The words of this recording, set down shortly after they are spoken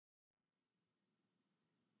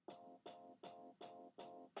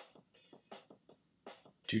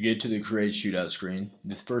To get to the Create Shootout screen,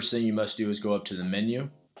 the first thing you must do is go up to the menu,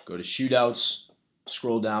 go to Shootouts,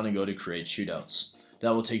 scroll down and go to Create Shootouts.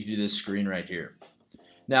 That will take you to this screen right here.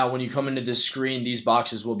 Now when you come into this screen, these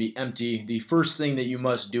boxes will be empty. The first thing that you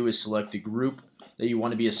must do is select the group that you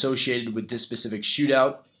want to be associated with this specific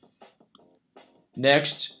shootout.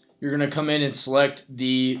 Next, you're going to come in and select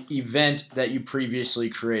the event that you previously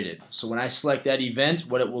created. So when I select that event,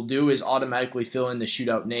 what it will do is automatically fill in the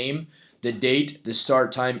shootout name, the date, the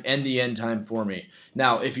start time, and the end time for me.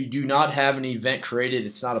 Now, if you do not have an event created,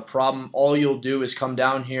 it's not a problem. All you'll do is come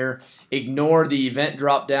down here, ignore the event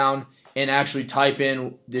drop down, and actually type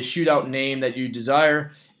in the shootout name that you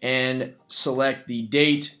desire and select the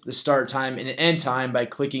date, the start time, and end time by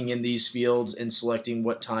clicking in these fields and selecting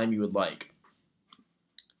what time you would like.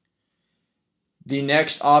 The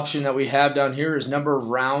next option that we have down here is number of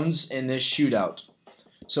rounds in this shootout.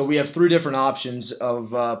 So we have three different options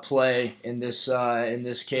of play in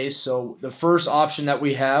this case. So the first option that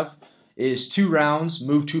we have is 2 rounds,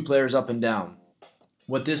 move 2 players up and down.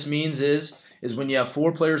 What this means is when you have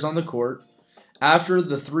 4 players on the court, after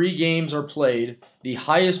the 3 games are played, the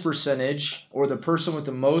highest percentage or the person with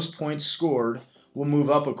the most points scored will move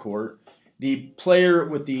up a court. The player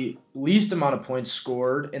with the least amount of points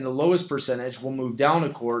scored and the lowest percentage will move down a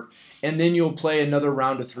court, and then you'll play another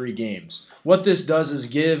round of 3 games. What this does is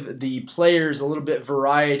give the players a little bit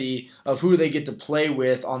variety of who they get to play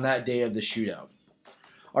with on that day of the shootout.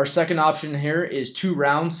 Our second option here is 2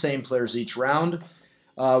 rounds, same players each round.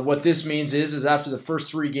 What this means is after the first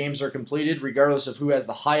 3 games are completed, regardless of who has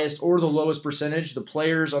the highest or the lowest percentage, the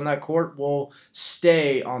players on that court will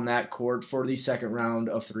stay on that court for the second round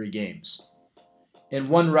of 3 games. And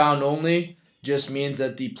 1 round only just means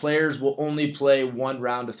that the players will only play 1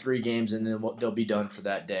 round of 3 games and then they'll be done for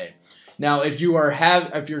that day. Now, if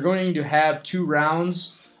you're going to have 2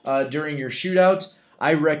 rounds during your shootout,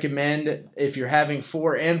 I recommend if you're having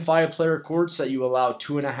 4 and 5 player courts that you allow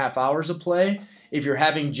 2.5 hours of play. If you're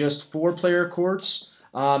having just 4 player courts,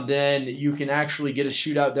 then you can actually get a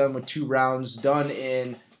shootout done with 2 rounds done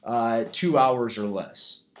in 2 hours or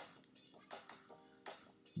less.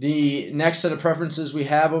 The next set of preferences we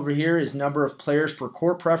have over here is number of players per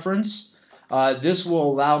court preference. This will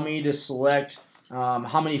allow me to select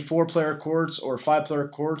how many 4-player courts or 5-player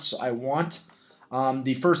courts I want.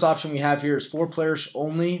 The first option we have here is 4 players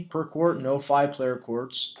only per court, no 5-player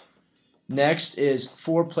courts. Next is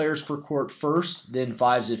 4 players per court first, then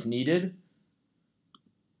 5s if needed.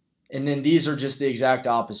 And then these are just the exact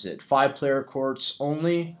opposite. 5-player courts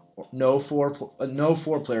only, no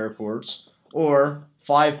 4-player courts, or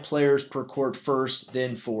 5 players per court first,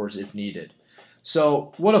 then 4s if needed.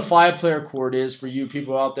 So what a 5-player court is for you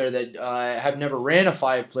people out there that have never ran a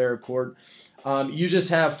 5-player court, you just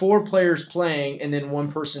have 4 players playing and then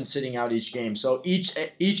 1 person sitting out each game. So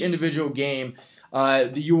each individual game,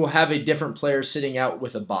 you will have a different player sitting out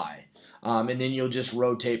with a bye, and then you'll just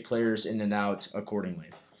rotate players in and out accordingly.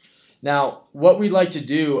 Now, what we like to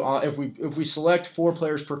do, if we select 4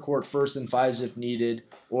 players per court first and 5s if needed,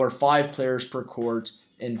 or 5 players per court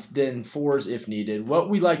and then 4s if needed, what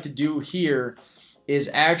we like to do here is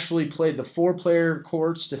actually play the 4-player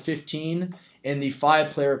courts to 15 and the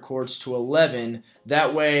 5-player courts to 11.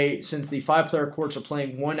 That way, since the 5-player courts are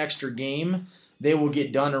playing 1 extra game, they will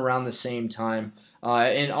get done around the same time.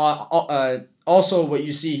 Also, what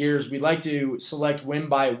you see here is we like to select win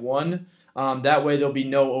by 1. That way there'll be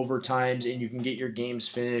no overtimes and you can get your games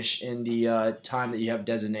finished in the time that you have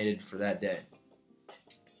designated for that day.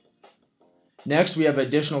 Next, we have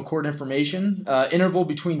additional court information. Interval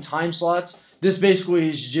between time slots. This basically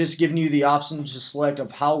is just giving you the option to select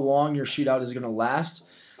of how long your shootout is going to last.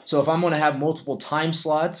 So if I'm going to have multiple time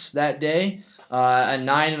slots that day, a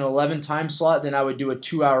 9 and 11 time slot, then I would do a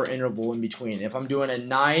 2-hour interval in between. If I'm doing a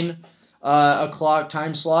 9 o'clock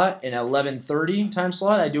time slot and 11:30 time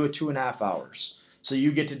slot, I do a 2.5 hours. So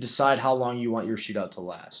you get to decide how long you want your shootout to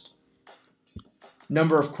last.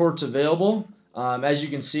 Number of courts available. As you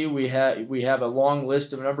can see, we have a long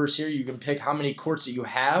list of numbers here. You can pick how many courts that you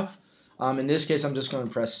have. In this case, I'm just going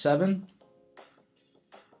to press 7.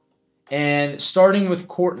 And starting with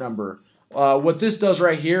court number. What this does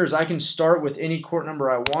right here is I can start with any court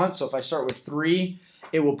number I want. So if I start with 3,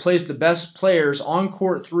 it will place the best players on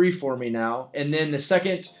court 3 for me now, and then the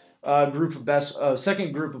second group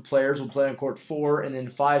of players will play on court 4, and then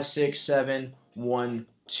 5, 6, 7, 1,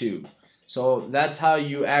 2. So that's how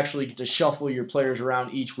you actually get to shuffle your players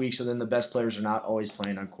around each week. So then the best players are not always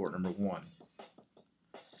playing on court number 1.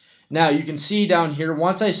 Now you can see down here,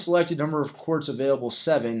 once I select a number of courts available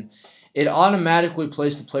 7, it automatically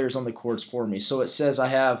places the players on the courts for me. So it says I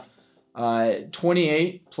have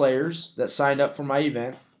 28 players that signed up for my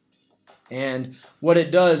event. And what it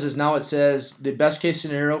does is now it says the best case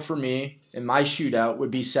scenario for me in my shootout would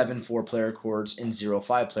be 7 4-player courts and 0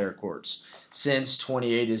 5-player courts, since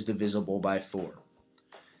 28 is divisible by 4.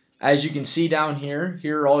 As you can see down here,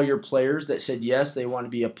 here are all your players that said yes, they want to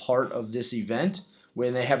be a part of this event,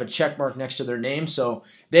 when they have a check mark next to their name, so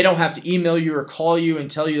they don't have to email you or call you and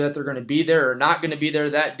tell you that they're going to be there or not going to be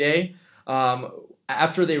there that day.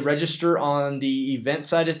 After they register on the event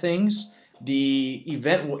side of things, the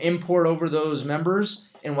event will import over those members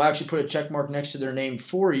and will actually put a check mark next to their name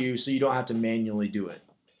for you, so you don't have to manually do it.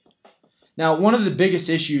 Now, one of the biggest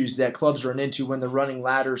issues that clubs run into when they're running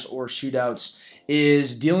ladders or shootouts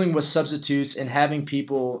is dealing with substitutes and having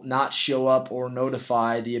people not show up or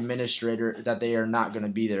notify the administrator that they are not going to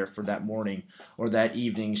be there for that morning or that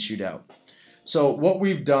evening shootout. So what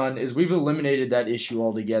we've done is we've eliminated that issue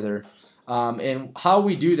altogether. And how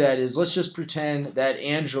we do that is, let's just pretend that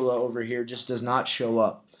Angela over here just does not show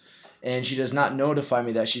up, and she does not notify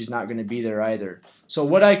me that she's not going to be there either. So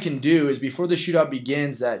what I can do is, before the shootout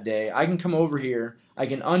begins that day, I can come over here, I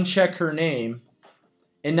can uncheck her name,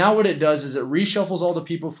 and now what it does is it reshuffles all the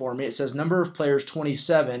people for me. It says number of players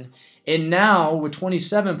 27, and now with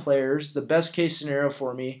 27 players, the best case scenario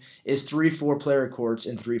for me is 3 4-player courts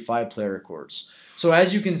and 3 5-player courts. So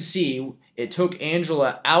as you can see, it took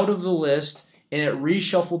Angela out of the list and it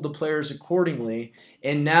reshuffled the players accordingly,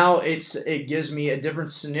 and now it gives me a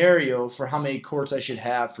different scenario for how many courts I should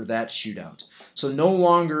have for that shootout. So no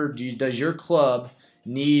longer does your club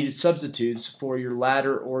need substitutes for your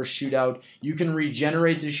ladder or shootout. You can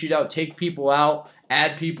regenerate the shootout, take people out,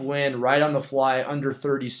 add people in right on the fly under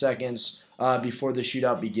 30 seconds before the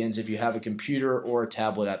shootout begins if you have a computer or a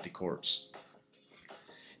tablet at the courts.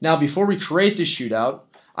 Now, before we create the shootout,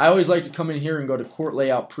 I always like to come in here and go to Court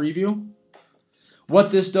Layout Preview. What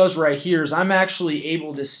this does right here is I'm actually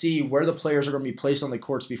able to see where the players are going to be placed on the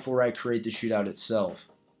courts before I create the shootout itself.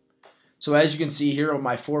 So as you can see, here are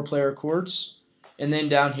my 4-player courts, and then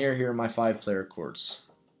down here are my 5-player courts.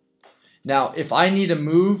 Now, if I need to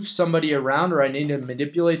move somebody around or I need to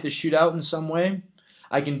manipulate the shootout in some way,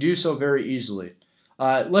 I can do so very easily.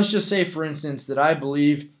 Let's just say, for instance, that I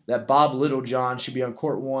believe that Bob Littlejohn should be on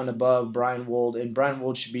court 1 above Brian Wold, and Brian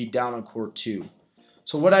Wold should be down on court 2.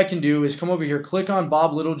 So what I can do is come over here, click on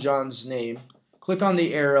Bob Littlejohn's name, click on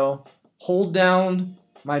the arrow, hold down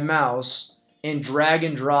my mouse, and drag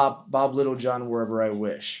and drop Bob Littlejohn wherever I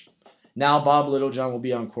wish. Now Bob Littlejohn will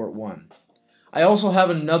be on court 1. I also have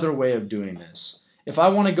another way of doing this. If I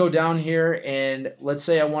want to go down here and let's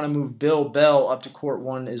say I want to move Bill Bell up to court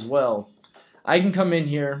 1 as well, I can come in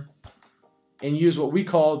here and use what we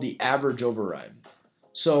call the average override.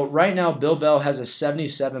 So right now Bill Bell has a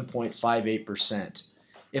 77.58%.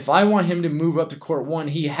 If I want him to move up to court 1,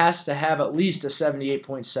 he has to have at least a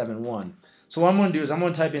 78.71. So what I'm going to do is I'm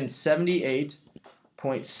going to type in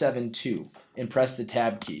 78.72 and press the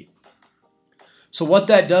tab key. So what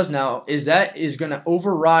that does now is that is going to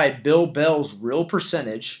override Bill Bell's real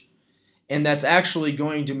percentage, and that's actually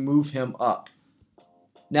going to move him up.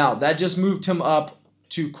 Now that just moved him up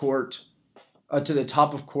to to the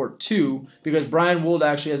top of court 2 because Brian Wold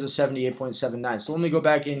actually has a 78.79. So let me go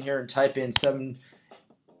back in here and type in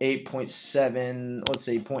 78.7, let's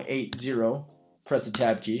say 0.80. Press the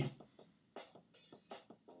tab key.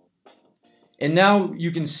 And now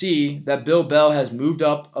you can see that Bill Bell has moved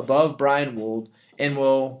up above Brian Wold and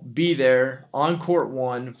will be there on court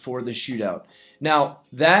 1 for the shootout. Now,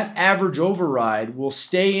 that average override will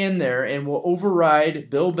stay in there and will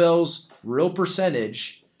override Bill Bell's real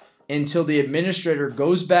percentage until the administrator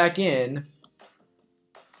goes back in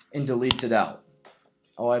and deletes it out.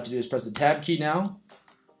 All I have to do is press the tab key now.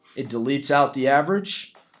 It deletes out the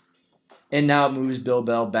average, and now it moves Bill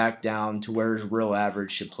Bell back down to where his real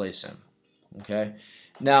average should place him. Okay.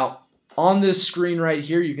 Now, on this screen right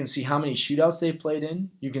here, you can see how many shootouts they've played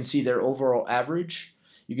in. You can see their overall average.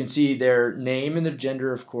 You can see their name and their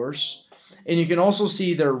gender, of course. And you can also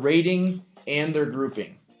see their rating and their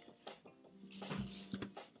grouping.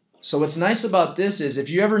 So what's nice about this is if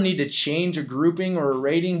you ever need to change a grouping or a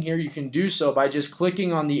rating here, you can do so by just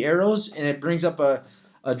clicking on the arrows, and it brings up a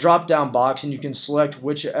drop-down box, and you can select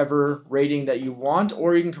whichever rating that you want,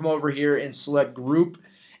 or you can come over here and select group,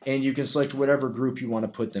 and you can select whatever group you want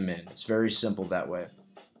to put them in. It's very simple that way.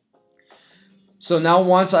 So now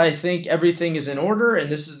once I think everything is in order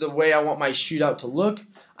and this is the way I want my shootout to look,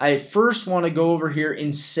 I first want to go over here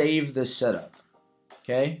and save this setup.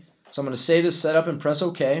 Okay, so I'm going to save this setup and press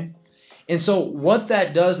OK. And so what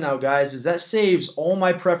that does now, guys, is that saves all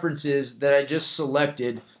my preferences that I just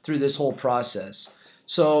selected through this whole process.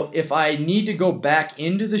 So if I need to go back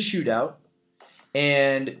into the shootout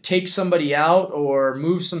and take somebody out or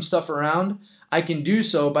move some stuff around, I can do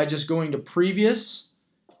so by just going to previous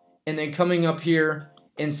and then coming up here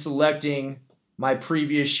and selecting my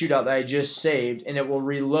previous shootout that I just saved, and it will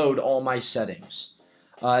reload all my settings.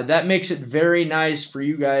 That makes it very nice for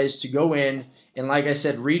you guys to go in and, like I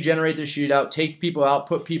said, regenerate the shootout, take people out,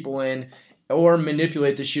 put people in, or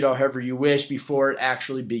manipulate the shootout however you wish before it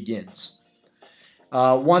actually begins.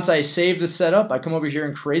 Once I save the setup, I come over here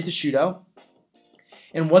and create the shootout.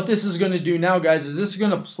 And what this is going to do now, guys, is this is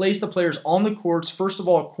going to place the players on the courts, first of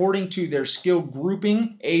all, according to their skill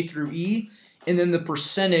grouping, A through E, and then the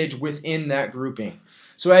percentage within that grouping.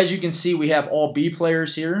 So as you can see, we have all B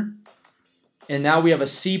players here. And now we have a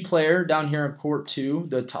C player down here in court 2,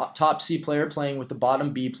 the top C player playing with the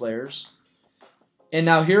bottom B players. And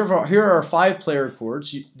now here are our 5-player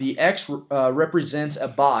courts. The X represents a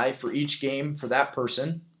bye for each game for that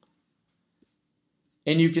person.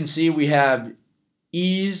 And you can see we have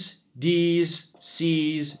E's, D's,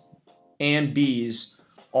 C's, and B's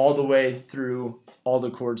all the way through all the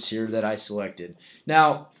courts here that I selected.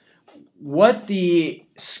 Now, what the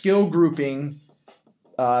skill grouping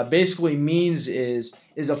basically means is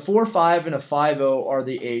a 4-5 and a 5-0 are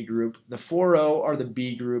the A group, the 4-0 are the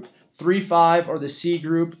B group, 3-5 are the C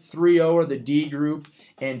group, 3-0 are the D group,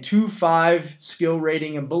 and 2-5 skill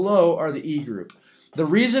rating and below are the E group. The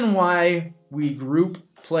reason why we group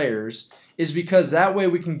players is because that way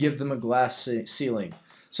we can give them a glass ceiling.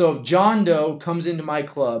 So if John Doe comes into my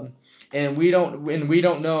club and we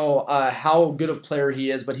don't know how good of a player he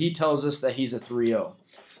is, but he tells us that he's a 3-0.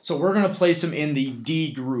 So we're going to place him in the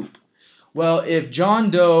D group. Well, if John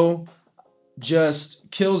Doe just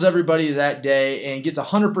kills everybody that day and gets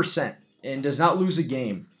 100% and does not lose a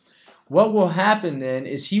game, what will happen then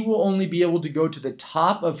is he will only be able to go to the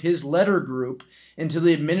top of his letter group until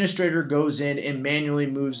the administrator goes in and manually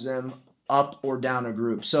moves them up or down a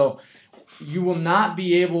group. So you will not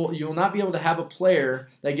be able to have a player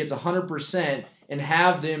that gets 100% and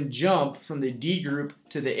have them jump from the D group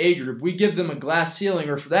to the A group. We give them a glass ceiling,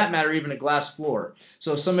 or for that matter, even a glass floor.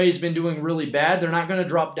 So if somebody's been doing really bad, they're not going to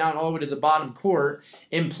drop down all the way to the bottom court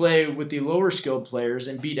and play with the lower skilled players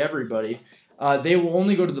and beat everybody. They will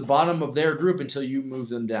only go to the bottom of their group until you move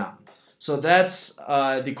them down. So that's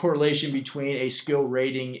the correlation between a skill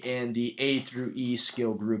rating and the A through E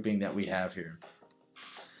skill grouping that we have here.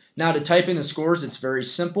 Now to type in the scores, it's very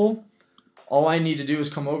simple. All I need to do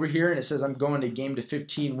is come over here and it says I'm going to game to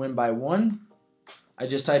 15, win by 1. I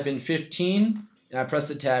just type in 15 and I press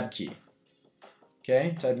the tab key.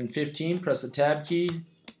 Okay, type in 15, press the tab key.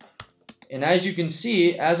 And as you can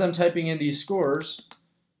see, as I'm typing in these scores,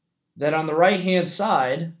 that on the right hand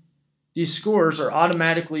side, these scores are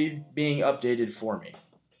automatically being updated for me.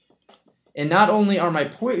 And not only are my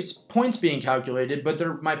points being calculated,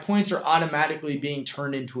 but my points are automatically being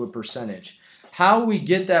turned into a percentage. How we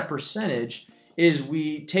get that percentage is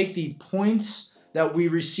we take the points that we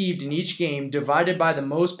received in each game divided by the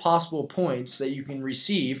most possible points that you can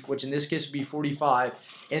receive, which in this case would be 45,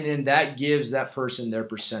 and then that gives that person their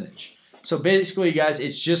percentage. So basically, guys,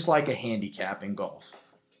 it's just like a handicap in golf.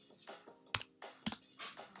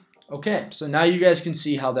 Okay, so now you guys can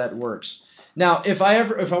see how that works. Now, if I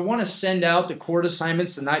want to send out the court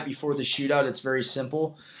assignments the night before the shootout, it's very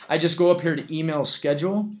simple. I just go up here to email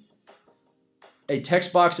schedule. A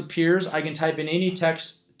text box appears. I can type in any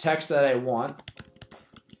text that I want.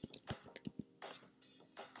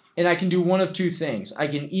 And I can do one of two things. I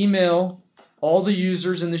can email all the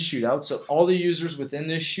users in the shootout. So all the users within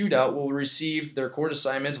this shootout will receive their court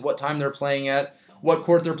assignments, what time they're playing at, what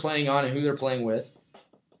court they're playing on, and who they're playing with.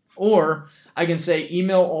 Or I can say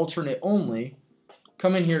email alternate only,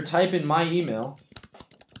 come in here, type in my email,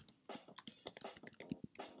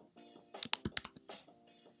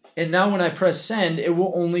 and now when I press send, it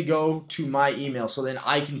will only go to my email, so then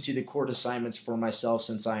I can see the court assignments for myself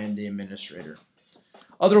since I am the administrator.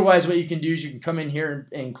 Otherwise, what you can do is you can come in here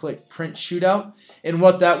and click print shootout, and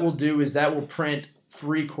what that will do is that will print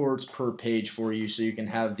 3 courts per page for you, so you can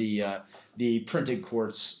have the printed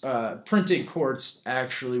courts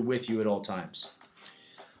actually with you at all times.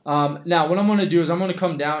 Now, what I'm going to do is I'm going to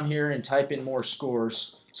come down here and type in more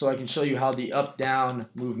scores so I can show you how the up-down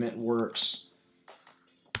movement works.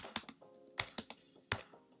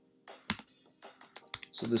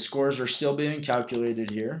 So the scores are still being calculated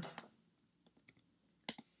here.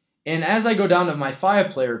 And as I go down to my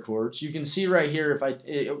 5-player courts, you can see right here,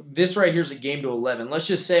 this right here is a game to 11. Let's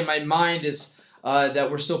just say my mind is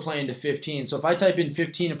that we're still playing to 15. So if I type in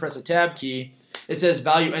 15 and press the tab key, it says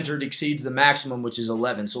value entered exceeds the maximum, which is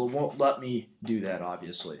 11. So it won't let me do that,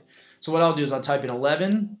 obviously. So what I'll do is I'll type in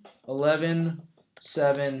 11, 11,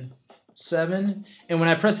 7, 7. And when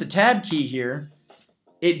I press the tab key here,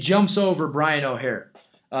 it jumps over Brian O'Hare.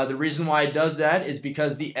 The reason why it does that is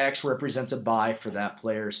because the X represents a bye for that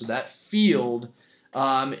player. So that field,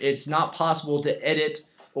 it's not possible to edit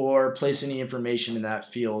or place any information in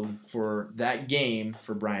that field for that game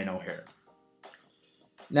for Brian O'Hare.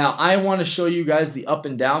 Now, I want to show you guys the up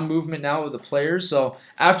and down movement now of the players. So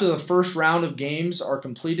after the first round of games are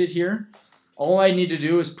completed here, all I need to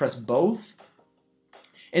do is press both.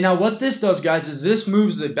 And now what this does, guys, is this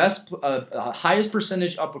moves the best, highest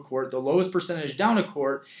percentage up a court, the lowest percentage down a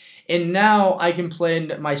court, and now I can play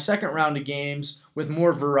in my second round of games with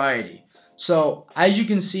more variety. So as you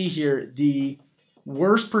can see here, the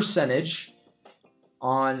worst percentage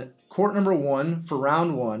on court number 1 for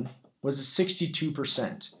round 1 was a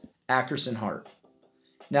 62%, Ackerson Hart.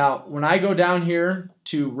 Now, when I go down here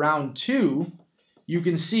to round 2, you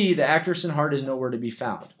can see the Ackerson Hart is nowhere to be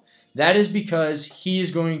found. That is because he's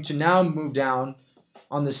going to now move down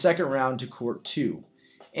on the second round to court 2.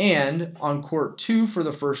 And on court 2 for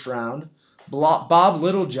the first round, Bob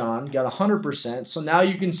Littlejohn got 100%. So now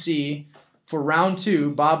you can see for round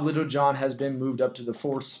 2, Bob Littlejohn has been moved up to the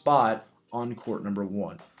 4th spot on court number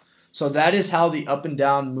 1. So that is how the up and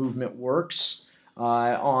down movement works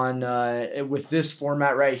with this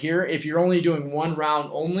format right here. If you're only doing one round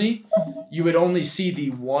only, you would only see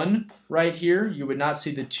the 1 right here. You would not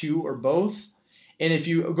see the 2 or both. And if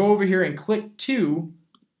you go over here and click 2,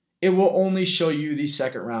 it will only show you the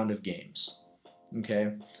second round of games.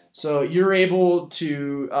 Okay, so you're able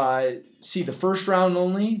to see the first round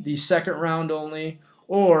only, the second round only,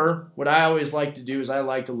 or what I always like to do is I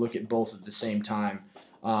like to look at both at the same time.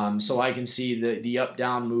 So I can see the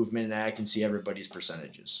up-down movement and I can see everybody's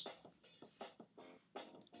percentages.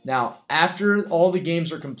 Now, after all the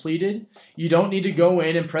games are completed, you don't need to go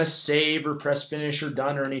in and press save or press finish or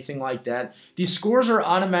done or anything like that. These scores are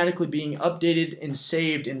automatically being updated and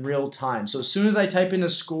saved in real time. So as soon as I type in a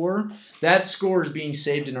score, that score is being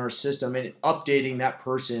saved in our system and updating that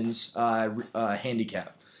person's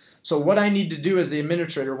handicap. So what I need to do as the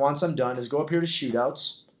administrator once I'm done is go up here to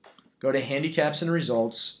Shootouts, go to Handicaps and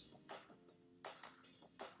Results,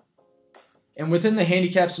 and within the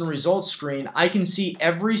Handicaps and Results screen, I can see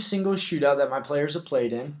every single shootout that my players have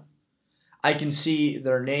played in. I can see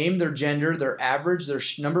their name, their gender, their average, their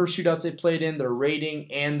number of shootouts they played in, their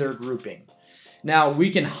rating, and their grouping. Now,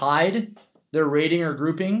 we can hide their rating or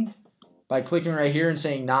grouping by clicking right here and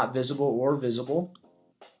saying not visible or visible.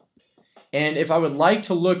 And if I would like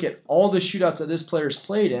to look at all the shootouts that this player's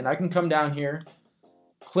played in, I can come down here,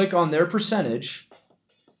 click on their percentage,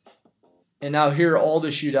 and now here are all the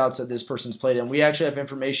shootouts that this person's played in. We actually have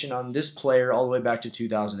information on this player all the way back to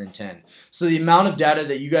 2010. So the amount of data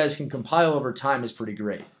that you guys can compile over time is pretty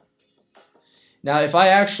great. Now, if I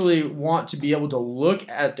actually want to be able to look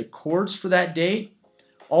at the courts for that date,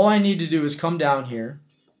 all I need to do is come down here,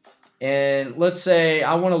 and let's say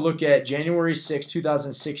I want to look at January 6,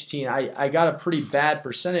 2016. I got a pretty bad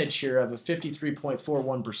percentage here of a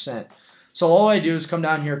 53.41%. So all I do is come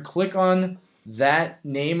down here, click on that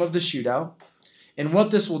name of the shootout, and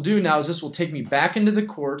what this will do now is this will take me back into the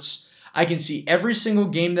courts. I can see every single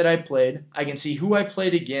game that I played. I can see who I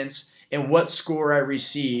played against and what score I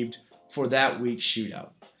received for that week's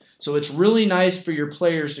shootout. So it's really nice for your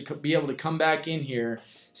players to be able to come back in here,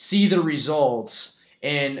 see the results,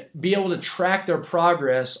 and be able to track their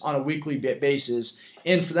progress on a weekly basis.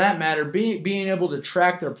 And for that matter, being able to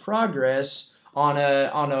track their progress on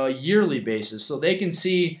a yearly basis, so they can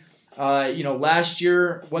see last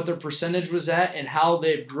year what their percentage was at and how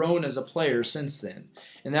they've grown as a player since then.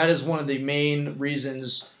 And that is one of the main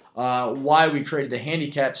reasons why we created the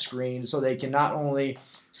handicap screen, so they can not only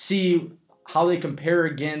see how they compare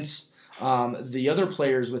against the other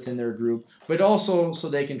players within their group, but also so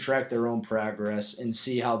they can track their own progress and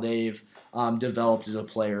see how they've developed as a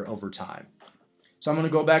player over time. So I'm going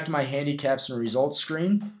to go back to my handicaps and results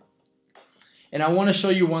screen. And I want to show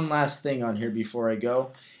you one last thing on here before I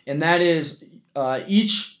go, and that is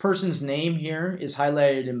each person's name here is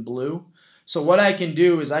highlighted in blue. So what I can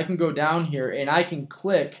do is I can go down here and I can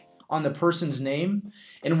click on the person's name,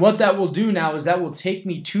 and what that will do now is that will take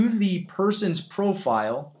me to the person's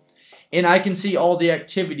profile, and I can see all the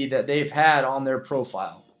activity that they've had on their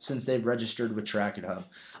profile since they've registered with TrackitHub.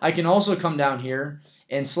 I can also come down here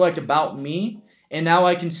and select About Me, and now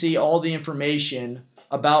I can see all the information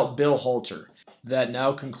about Bill Halter. That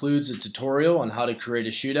now concludes the tutorial on how to create a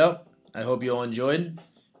shootout. I hope you all enjoyed. And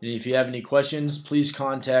if you have any questions, please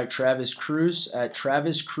contact Travis Cruz at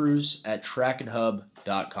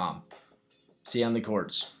traviscruz@trackithub.com. See you on the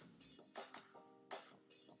courts.